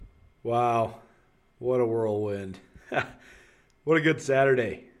Wow, what a whirlwind. What a good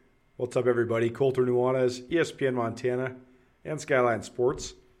Saturday. What's up, everybody? Colter Nuanez, ESPN Montana, and Skyline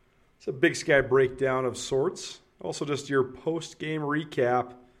Sports. It's a Big Sky breakdown of sorts. Also, just your post-game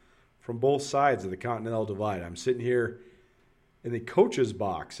recap from both sides of the Continental Divide. I'm sitting here in the coach's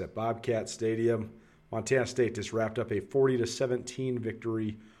box at Bobcat Stadium. Montana State just wrapped up a 40-17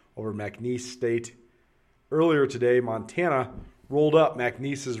 victory over McNeese State. Earlier today, Montana rolled up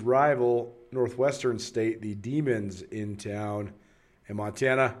McNeese's rival, Northwestern State, the Demons, in town. And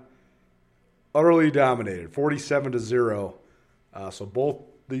Montana utterly dominated, 47-0. So both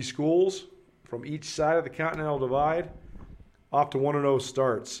these schools from each side of the Continental Divide off to 1-0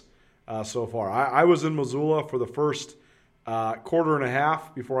 starts so far. I was in Missoula for the first quarter and a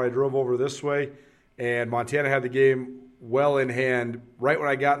half before I drove over this way, and Montana had the game well in hand. Right when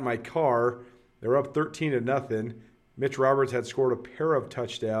I got in my car, they were up 13-0. Mitch Roberts had scored a pair of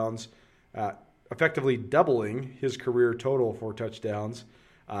touchdowns, effectively doubling his career total for touchdowns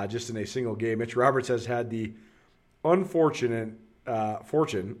just in a single game. Mitch Roberts has had the unfortunate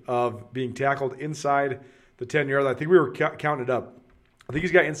fortune of being tackled inside the 10-yard line. I think we were counting it up. I think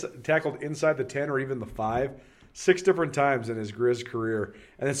he's got tackled inside the 10 or even the 5, 6 different times in his Griz career.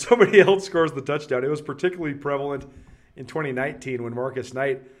 And then somebody else scores the touchdown. It was particularly prevalent in 2019 when Marcus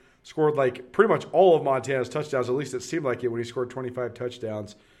Knight scored like pretty much all of Montana's touchdowns. At least it seemed like it when he scored 25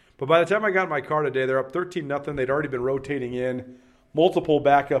 touchdowns. But by the time I got in my car today, they're up 13-0. They'd already been rotating in multiple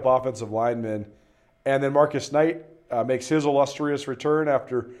backup offensive linemen. And then Marcus Knight makes his illustrious return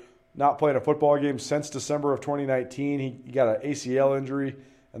after not playing a football game since December of 2019. He got an ACL injury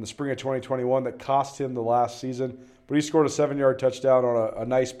in the spring of 2021 that cost him the last season. But he scored a 7-yard touchdown on a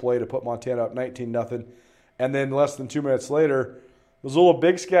nice play to put Montana up 19-0. And then less than 2 minutes later, Missoula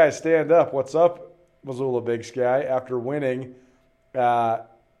Big Sky stand up. What's up, Missoula Big Sky? After winning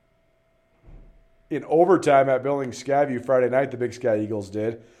in overtime at Billings Skyview Friday night, the Big Sky Eagles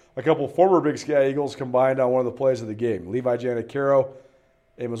did. A couple former Big Sky Eagles combined on one of the plays of the game. Levi Janicaro,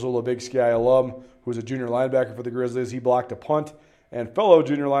 a Missoula Big Sky alum who was a junior linebacker for the Grizzlies, he blocked a punt. And fellow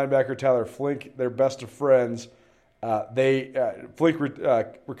junior linebacker Tyler Flink, their best of friends, Flink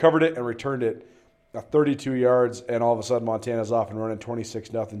recovered it and returned it 32 yards, and all of a sudden Montana's off and running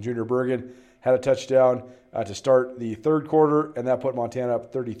 26-0. Junior Bergen had a touchdown to start the third quarter, and that put Montana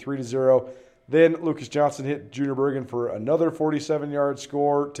up 33-0. Then Lucas Johnson hit Junior Bergen for another 47-yard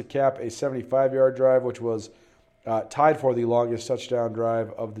score to cap a 75-yard drive, which was tied for the longest touchdown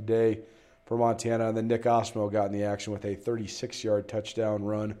drive of the day for Montana. And then Nick Osmo got in the action with a 36-yard touchdown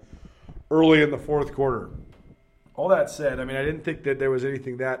run early in the fourth quarter. All that said, I didn't think that there was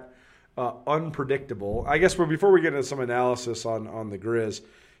anything that unpredictable. I guess before we get into some analysis on the Griz,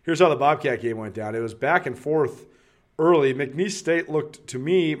 here's how the Bobcat game went down. It was back and forth early. McNeese State looked, to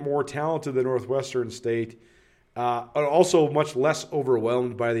me, more talented than Northwestern State, also much less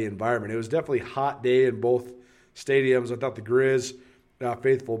overwhelmed by the environment. It was definitely a hot day in both stadiums. I thought the Griz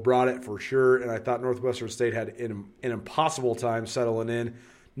faithful brought it for sure, and I thought Northwestern State had an impossible time settling in.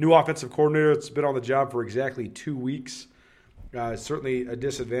 New offensive coordinator that's been on the job for exactly 2 weeks. Certainly a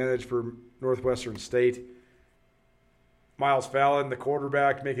disadvantage for Northwestern State. Miles Fallon, the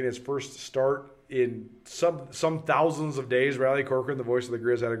quarterback, making his first start in some thousands of days. Riley Corcoran, the voice of the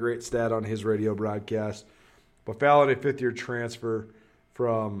Griz, had a great stat on his radio broadcast. But Fallon, a fifth-year transfer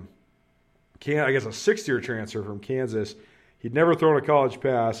from a sixth-year transfer from Kansas. He'd never thrown a college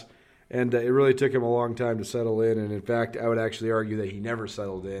pass, and it really took him a long time to settle in. And, in fact, I would actually argue that he never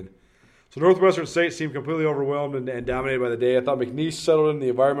settled in. So Northwestern State seemed completely overwhelmed and dominated by the day. I thought McNeese settled in the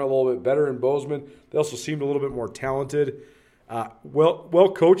environment a little bit better in Bozeman. They also seemed a little bit more talented.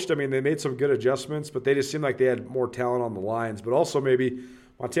 Well coached. They made some good adjustments, but they just seemed like they had more talent on the lines. But also maybe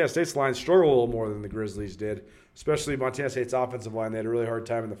Montana State's line struggled a little more than the Grizzlies did, especially Montana State's offensive line. They had a really hard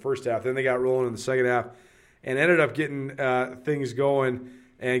time in the first half. Then they got rolling in the second half and ended up getting things going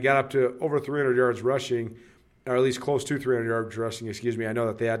and got up to over 300 yards rushing, or at least close to 300 yards rushing, I know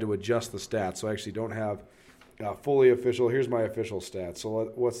that they had to adjust the stats, so I actually don't have fully official. Here's my official stats.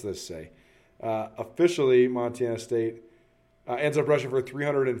 So what's this say? Officially, Montana State ends up rushing for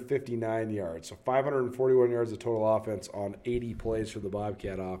 359 yards, so 541 yards of total offense on 80 plays for the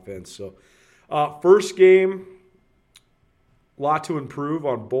Bobcat offense. So first game, a lot to improve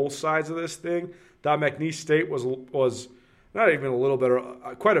on both sides of this thing. Thought McNeese State was not even a little better,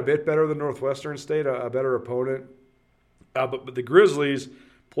 quite a bit better than Northwestern State, a better opponent. But the Grizzlies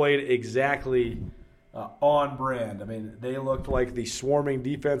played exactly on brand. They looked like the swarming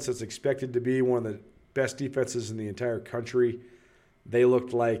defense that's expected to be one of the best defenses in the entire country. They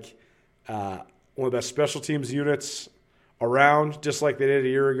looked like one of the best special teams units around just like they did a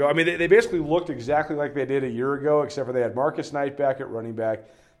year ago. I mean, they basically looked exactly like they did a year ago, except for they had Marcus Knight back at running back.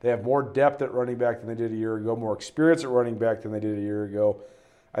 They have more depth at running back than they did a year ago, more experience at running back than they did a year ago.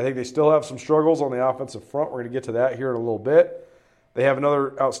 I think they still have some struggles on the offensive front. We're going to get to that here in a little bit. They have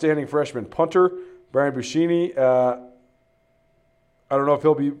another outstanding freshman punter, Brian Buschini. I don't know if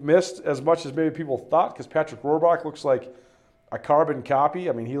he'll be missed as much as maybe people thought because Patrick Rohrbach looks like a carbon copy.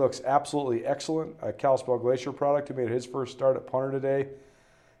 I mean, he looks absolutely excellent. A Kalispell Glacier product who made his first start at punter today.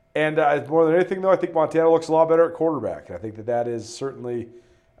 And more than anything, though, I think Montana looks a lot better at quarterback. I think that is certainly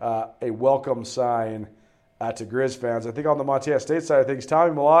a welcome sign to Griz fans. I think on the Montana State side of things,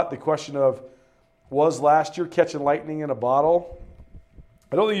 Tommy Mellott, the question of was last year catching lightning in a bottle?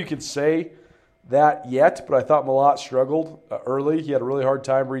 I don't think you can say that yet, but I thought Mellott struggled early. He had a really hard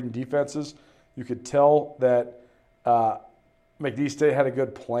time reading defenses. You could tell that McNeese State had a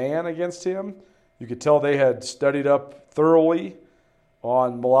good plan against him. You could tell they had studied up thoroughly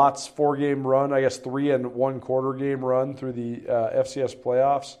on Mellott's 4-game run, I guess 3 1/4 game run through the FCS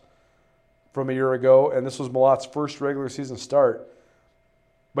playoffs from a year ago, and this was Mellott's first regular season start.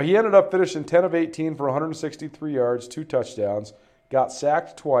 But he ended up finishing 10 of 18 for 163 yards, 2 touchdowns, got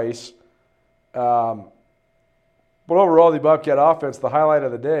sacked twice. But overall, the Bobcat offense, the highlight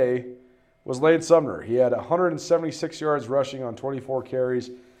of the day was Lane Sumner. He had 176 yards rushing on 24 carries.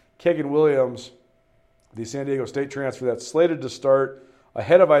 Kagan Williams, the San Diego State transfer that's slated to start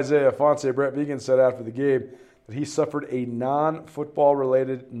ahead of Isaiah Fonse, Brett Vigen said after the game that he suffered a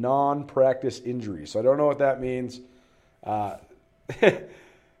non-football-related, non-practice injury. So I don't know what that means. I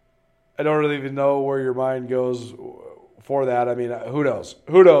don't really even know where your mind goes for that. I mean, who knows?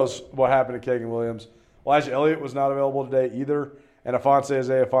 Who knows what happened to Kagan Williams? Elijah Elliott was not available today either. And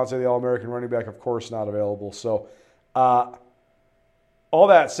Isaiah Fonse, the All-American running back, of course, not available. So all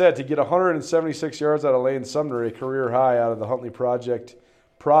that said, to get 176 yards out of Lane Sumner, a career high out of the Huntley Project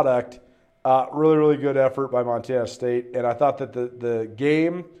product, really, really good effort by Montana State. And I thought that the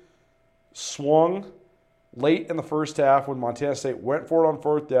game swung late in the first half when Montana State went for it on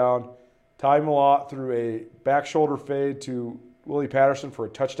 4th down. Ty Mellott threw a back shoulder fade to Willie Patterson for a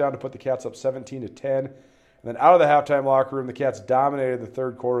touchdown to put the Cats up 17-10. And then out of the halftime locker room, the Cats dominated the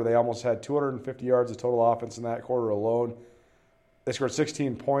third quarter. They almost had 250 yards of total offense in that quarter alone. They scored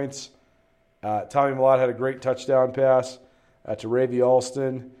 16 points. Tommy Mellott had a great touchdown pass to Ravy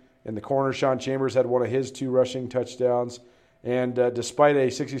Alston. In the corner, Sean Chambers had one of his 2 rushing touchdowns. And despite a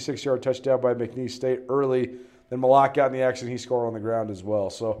 66-yard touchdown by McNeese State early, then Mellott got in the action. He scored on the ground as well.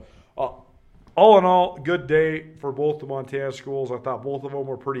 So all in all, good day for both the Montana schools. I thought both of them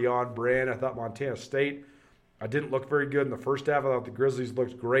were pretty on brand. I thought Montana State didn't look very good in the first half. I thought the Grizzlies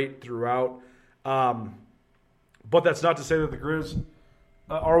looked great throughout. But that's not to say that the Griz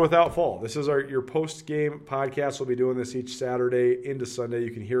are without fall. This is your post-game podcast. We'll be doing this each Saturday into Sunday.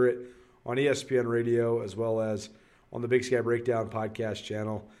 You can hear it on ESPN Radio as well as on the Big Sky Breakdown podcast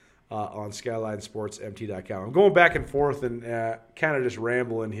channel on SkylineSportsMT.com. I'm going back and forth and kind of just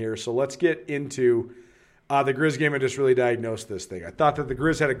rambling here. So let's get into the Griz game and just really diagnose this thing. I thought that the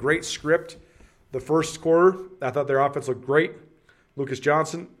Griz had a great script the first quarter. I thought their offense looked great. Lucas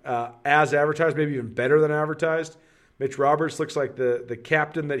Johnson, as advertised, maybe even better than advertised. Mitch Roberts looks like the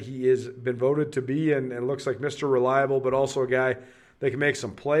captain that he has been voted to be and looks like Mr. Reliable, but also a guy that can make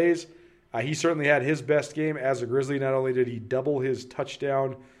some plays. He certainly had his best game as a Grizzly. Not only did he double his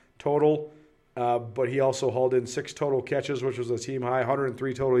touchdown total, but he also hauled in 6 total catches, which was a team high.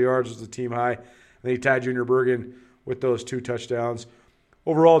 103 total yards was the team high. And then he tied Junior Bergen with those 2 touchdowns.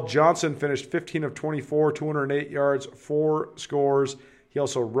 Overall, Johnson finished 15 of 24, 208 yards, 4 scores. He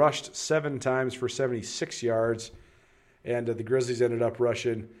also rushed 7 times for 76 yards. And the Grizzlies ended up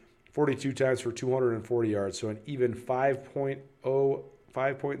rushing 42 times for 240 yards. So an even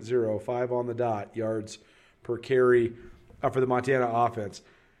 5.5 on the dot yards per carry for the Montana offense.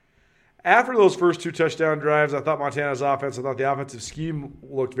 After those first 2 touchdown drives, I thought Montana's offense, I thought the offensive scheme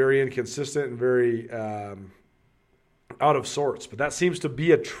looked very inconsistent and very out of sorts. But that seems to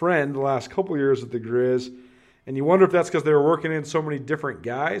be a trend the last couple of years with the Griz. And you wonder if that's because they were working in so many different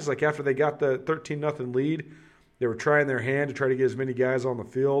guys. Like after they got the 13-0 lead, they were trying their hand to try to get as many guys on the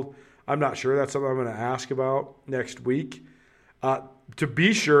field. I'm not sure. That's something I'm going to ask about next week. To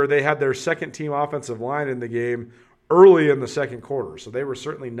be sure, they had their second-team offensive line in the game early in the second quarter. So they were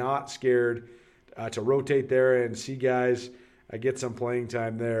certainly not scared to rotate there and see guys get some playing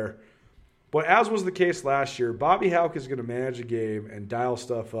time there. But as was the case last year, Bobby Hauck is going to manage a game and dial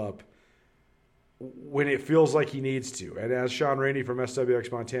stuff up when it feels like he needs to. And as Sean Rainey from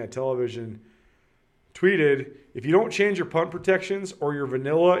SWX Montana Television tweeted, if you don't change your punt protections or your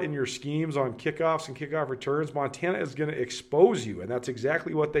vanilla in your schemes on kickoffs and kickoff returns, Montana is going to expose you. And that's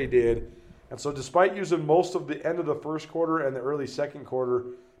exactly what they did. And so despite using most of the end of the first quarter and the early second quarter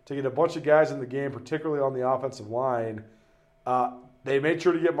to get a bunch of guys in the game, particularly on the offensive line, they made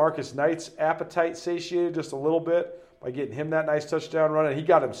sure to get Marcus Knight's appetite satiated just a little bit by getting him that nice touchdown run. And he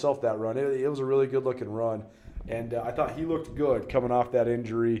got himself that run. It was a really good-looking run. And I thought he looked good coming off that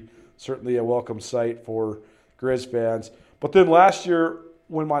injury. Certainly a welcome sight for Griz fans. But then last year,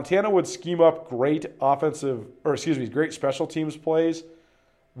 when Montana would scheme up great special teams plays,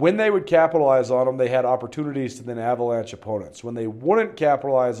 when they would capitalize on them, they had opportunities to then avalanche opponents. When they wouldn't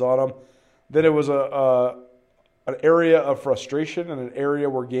capitalize on them, then it was an area of frustration and an area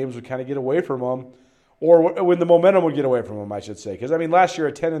where games would kind of get away from them, or when the momentum would get away from them, I should say. Because, last year,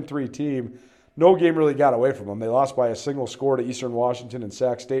 a 10-3 team, no game really got away from them. They lost by a single score to Eastern Washington and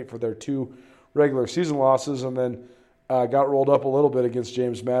Sac State for their 2 regular season losses, and then got rolled up a little bit against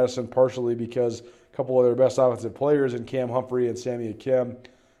James Madison, partially because a couple of their best offensive players in Cam Humphrey and Sammy Akim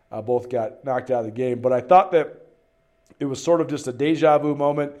both got knocked out of the game. But I thought that it was sort of just a deja vu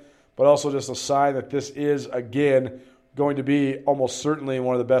moment, but also just a sign that this is, again, going to be almost certainly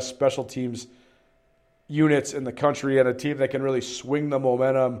one of the best special teams units in the country and a team that can really swing the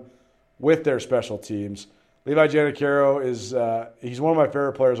momentum with their special teams. Levi Janicaro he's one of my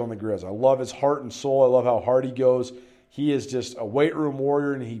favorite players on the Griz. I love his heart and soul. I love how hard he goes. He is just a weight room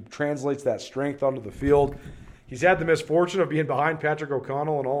warrior, and he translates that strength onto the field. He's had the misfortune of being behind Patrick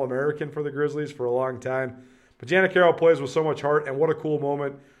O'Connell, an All-American for the Grizzlies, for a long time. But Janicaro plays with so much heart, and what a cool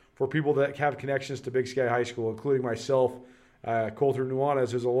moment for people that have connections to Big Sky High School, including myself, Colter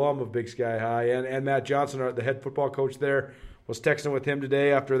Nuanez, who's an alum of Big Sky High, and Matt Johnson, the head football coach there, was texting with him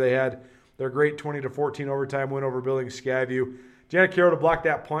today after they had their great 20-14 overtime win over Billings Skyview. Janicaro to block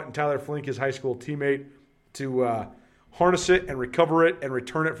that punt, and Tyler Flink, his high school teammate, to harness it and recover it and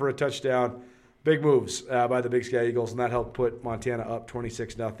return it for a touchdown. Big moves by the Big Sky Eagles, and that helped put Montana up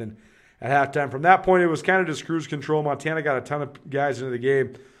 26-0 at halftime. From that point, it was kind of just cruise control. Montana got a ton of guys into the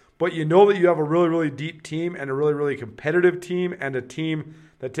game, but you know that you have a really, really deep team and a really, really competitive team and a team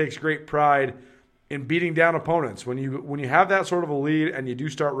that takes great pride in beating down opponents. When you have that sort of a lead and you do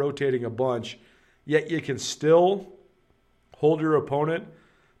start rotating a bunch, yet you can still hold your opponent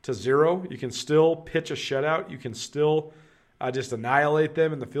to 0. You can still pitch a shutout. You can still just annihilate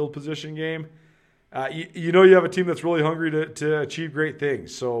them in the field position game. You know you have a team that's really hungry to achieve great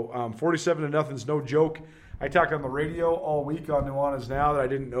things. So 47-0 is no joke. I talked on the radio all week on Nuanez Now that I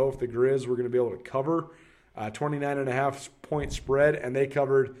didn't know if the Griz were going to be able to cover 29.5 point spread, and they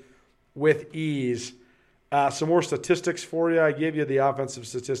covered with ease. Some more statistics for you. I gave you the offensive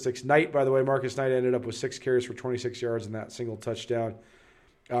statistics. Knight, by the way, Marcus Knight ended up with 6 carries for 26 yards and that single touchdown.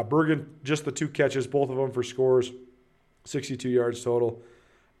 Bergen, just the 2 catches, both of them for scores, 62 yards total.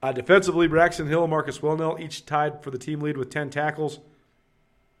 Defensively, Braxton Hill and Marcus Wilnell each tied for the team lead with 10 tackles.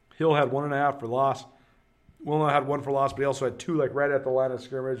 Hill had 1.5 for loss. Wilnell had 1 for loss, but he also had 2 right at the line of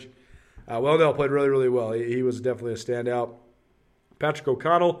scrimmage. Wilnell played really, really well. He was definitely a standout. Patrick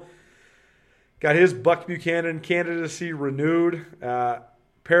O'Connell got his Buck Buchanan candidacy renewed.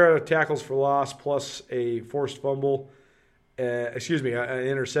 Pair of tackles for loss plus a forced fumble. An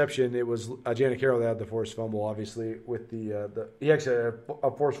interception. It was Janicaro that had the forced fumble, obviously. He actually had a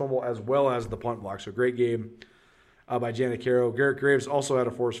forced fumble as well as the punt block. So great game by Janicaro. Garrett Graves also had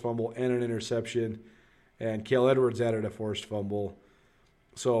a forced fumble and an interception. And Cale Edwards added a forced fumble.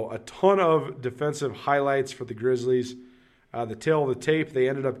 So a ton of defensive highlights for the Grizzlies. The tail of the tape, they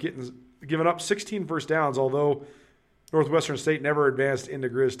ended up giving up 16 first downs, although Northwestern State never advanced into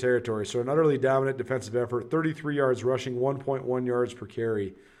Griz territory. So an utterly dominant defensive effort, 33 yards rushing, 1.1 yards per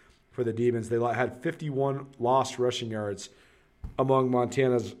carry for the Demons. They had 51 lost rushing yards among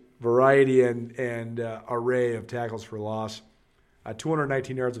Montana's variety and array of tackles for loss.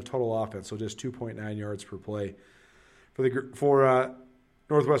 219 yards of total offense, so just 2.9 yards per play for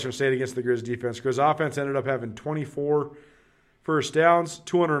Northwestern State against the Griz defense. Griz offense ended up having 24 first downs,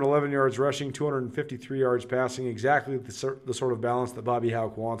 211 yards rushing, 253 yards passing, exactly the sort of balance that Bobby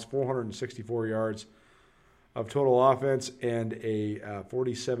Houck wants, 464 yards of total offense, and a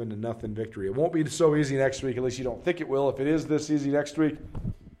 47-0 victory. It won't be so easy next week, at least you don't think it will. If it is this easy next week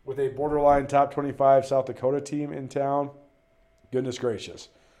with a borderline top 25 South Dakota team in town, goodness gracious,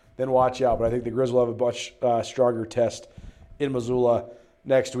 then watch out. But I think the Griz will have a much stronger test in Missoula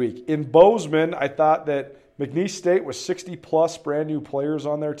next week. In Bozeman, I thought that McNeese State with 60-plus brand-new players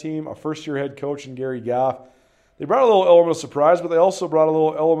on their team, a first-year head coach in Gary Goff. They brought a little element of surprise, but they also brought a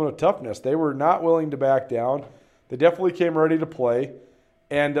little element of toughness. They were not willing to back down. They definitely came ready to play.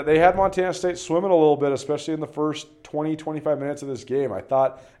 And they had Montana State swimming a little bit, especially in the first 20, 25 minutes of this game. I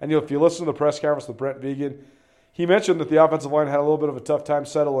thought, and if you listen to the press conference with Brent Vigen, he mentioned that the offensive line had a little bit of a tough time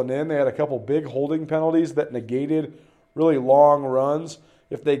settling in. They had a couple big holding penalties that negated really long runs.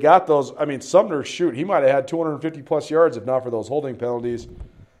 If they got those, Sumner, he might have had 250-plus yards if not for those holding penalties.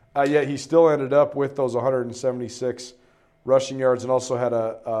 Yet he still ended up with those 176 rushing yards and also had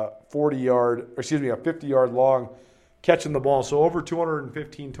a 50-yard long catching the ball. So over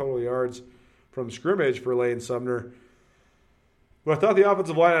 215 total yards from scrimmage for Lane Sumner. But I thought the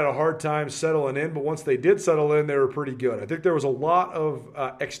offensive line had a hard time settling in, but once they did settle in, they were pretty good. I think there was a lot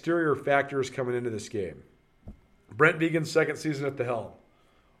of exterior factors coming into this game. Brent Vigen's second season at the helm.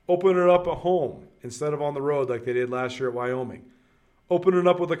 Open it up at home instead of on the road like they did last year at Wyoming. Open it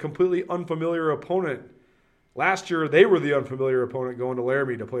up with a completely unfamiliar opponent. Last year, they were the unfamiliar opponent going to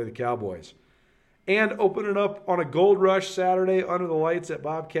Laramie to play the Cowboys. And open it up on a Gold Rush Saturday under the lights at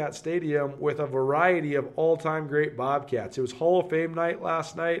Bobcat Stadium with a variety of all-time great Bobcats. It was Hall of Fame night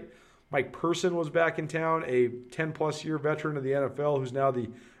last night. Mike Person was back in town, a 10-plus year veteran of the NFL who's now the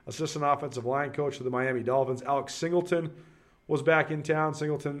assistant offensive line coach of the Miami Dolphins. Alex Singleton was back in town.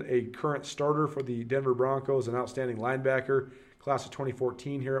 Singleton, a current starter for the Denver Broncos, an outstanding linebacker, class of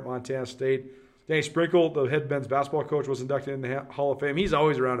 2014 here at Montana State. Danny Sprinkle, the head men's basketball coach, was inducted in the Hall of Fame. He's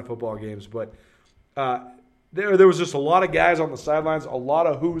always around at football games, but there was just a lot of guys on the sidelines, a lot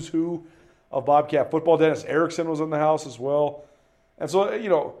of who's who of Bobcat football. Dennis Erickson was in the house as well. And so,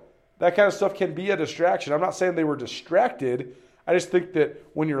 that kind of stuff can be a distraction. I'm not saying they were distracted. I just think that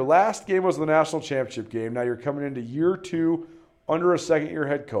when your last game was the national championship game, now you're coming into year 2 under a second-year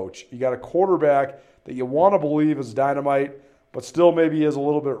head coach. You got a quarterback that you want to believe is dynamite, but still maybe is a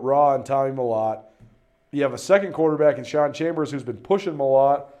little bit raw in Tommy Mellott. You have a second quarterback in Sean Chambers who's been pushing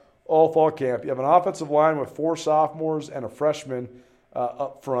Mellott all fall camp. You have an offensive line with 4 sophomores and a freshman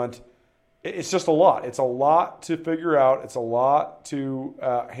up front. It's just a lot. It's a lot to figure out. It's a lot to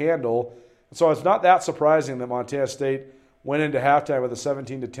handle. So it's not that surprising that Montana State went into halftime with a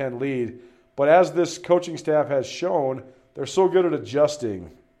 17-10 lead. But as this coaching staff has shown, they're so good at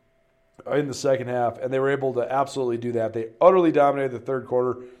adjusting in the second half, and they were able to absolutely do that. They utterly dominated the third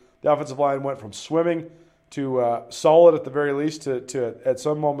quarter. The offensive line went from swimming to solid at the very least to at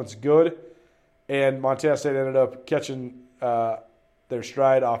some moments good. And Montana State ended up catching their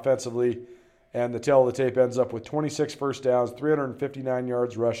stride offensively. And the tail of the tape ends up with 26 first downs, 359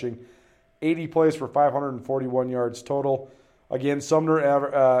 yards rushing, 80 plays for 541 yards total. Again,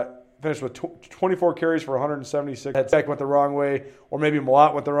 Sumner finished with 24 carries for 176. Head went the wrong way, or maybe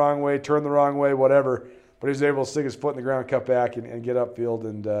Mellott went the wrong way, turned the wrong way, whatever. But he was able to stick his foot in the ground, cut back, and get upfield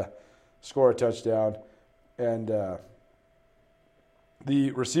and score a touchdown. And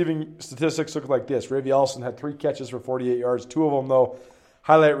the receiving statistics look like this. Ravy Allison had 3 catches for 48 yards. 2 of them, though,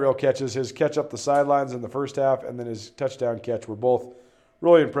 highlight reel catches. His catch up the sidelines in the first half and then his touchdown catch were both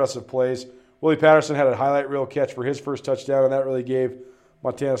really impressive plays. Willie Patterson had a highlight reel catch for his first touchdown, and that really gave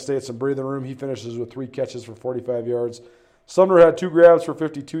Montana State some breathing room. He finishes with 3 catches for 45 yards. Sumner had 2 grabs for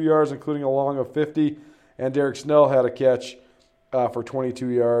 52 yards, including a long of 50, and Derek Snell had a catch for 22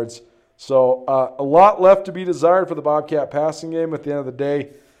 yards. So a lot left to be desired for the Bobcat passing game. At the end of the day,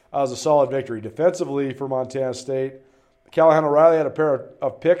 it was a solid victory. Defensively for Montana State, Callahan O'Reilly had a pair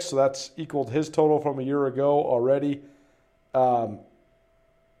of picks, so that's equaled his total from a year ago already.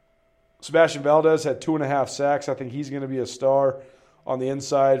 Sebastian Valdez had 2.5 sacks. I think he's going to be a star on the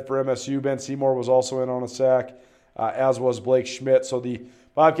inside for MSU. Ben Seymour was also in on a sack, as was Blake Schmidt. So the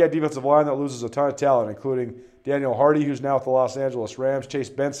Bobcat defensive line that loses a ton of talent, including Daniel Hardy, who's now with the Los Angeles Rams, Chase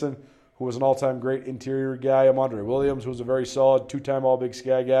Benson, who was an all-time great interior guy, Amandre Williams, who was a very solid 2-time All-Big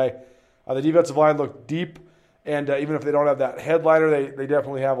Sky guy. The defensive line looked deep, and even if they don't have that headliner, they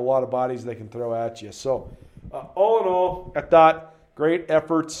definitely have a lot of bodies they can throw at you. So all in all, I thought great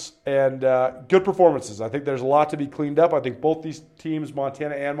efforts and good performances. I think there's a lot to be cleaned up. I think both these teams,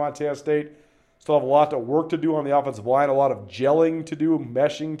 Montana and Montana State, still have a lot of work to do on the offensive line, a lot of gelling to do,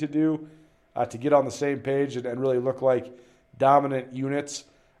 meshing to do, to get on the same page and really look like dominant units.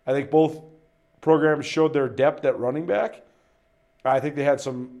 I think both programs showed their depth at running back. I think they had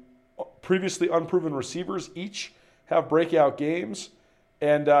some previously unproven receivers each have breakout games.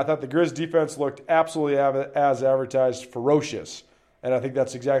 And I thought the Griz defense looked absolutely as advertised, ferocious. And I think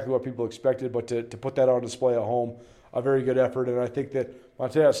that's exactly what people expected. But to put that on display at home, a very good effort. And I think that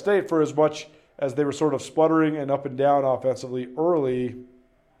Montana State, for as much as they were sort of sputtering and up and down offensively early,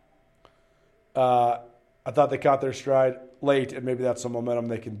 I thought they caught their stride late, and maybe that's some momentum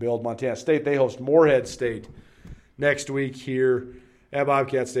they can build. Montana State, they host Morehead State next week here at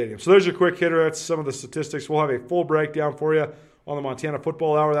Bobcat Stadium. So there's your quick hitter. That's some of the statistics. We'll have a full breakdown for you on the Montana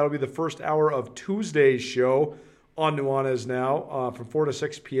Football Hour. That'll be the first hour of Tuesday's show on Nuanez now from 4 to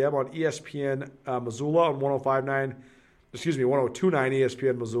 6 p.m. on ESPN Missoula on 102.9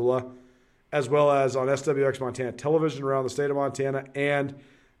 ESPN Missoula, as well as on SWX Montana Television around the state of Montana and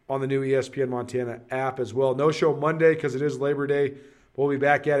on the new ESPN Montana app as well. No show Monday because it is Labor Day. We'll be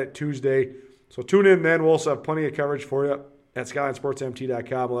back at it Tuesday. So tune in then. We'll also have plenty of coverage for you at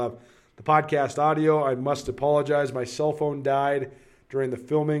SkylineSportsMT.com. We'll have the podcast audio. I must apologize. My cell phone died during the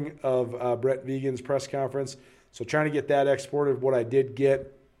filming of Brett Vegan's press conference. So trying to get that exported, what I did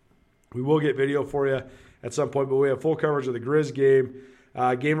get. We will get video for you at some point, but we have full coverage of the Griz game,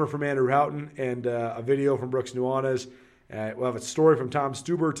 gamer from Andrew Houghton, and a video from Brooks Nuanez. We'll have a story from Tom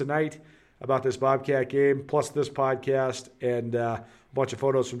Stuber tonight about this Bobcat game, plus this podcast, and a bunch of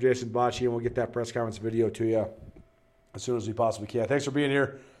photos from Jason Bocci, and we'll get that press conference video to you as soon as we possibly can. Thanks for being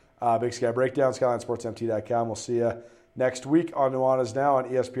here. Big Sky Breakdown, SkylineSportsMT.com. We'll see you next week on Nuanez Now on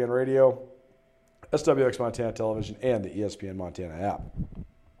ESPN Radio, SWX Montana Television, and the ESPN Montana app.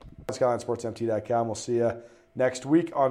 SkylineSportsMT.com. We'll see you next week on